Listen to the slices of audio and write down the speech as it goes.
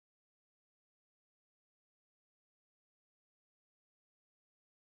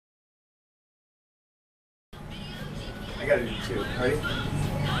gotta do 2. Ready?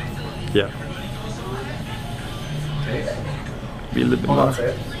 Yeah. Okay. Be a little bit Hold more. on,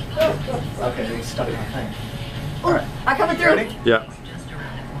 say it. Okay, then you stuck in my thing. Alright, I coming through. Ready? Yeah.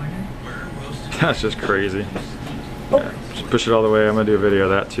 That's just crazy. Yeah, just push it all the way. I'm gonna do a video of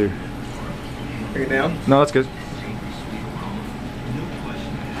that too. Bring it down. No, that's good.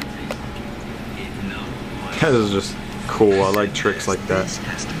 This is just cool. I like tricks like that. This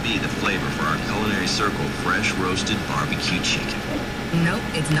has to be the flavor for our culinary circle fresh roasted barbecue chicken. Nope,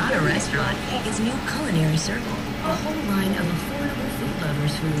 it's not a restaurant. It's new Culinary Circle, a whole line of affordable food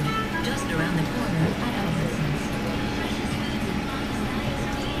lovers food just around the corner at Albertsons.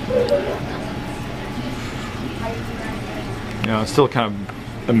 You know, it still kind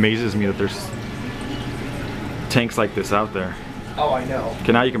of amazes me that there's tanks like this out there. Oh, I know.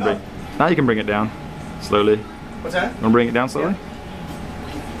 Okay, now you can bring it down slowly. What's that? Want to bring it down slowly? Yeah.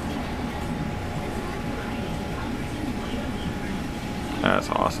 That's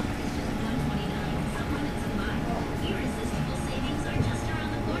awesome.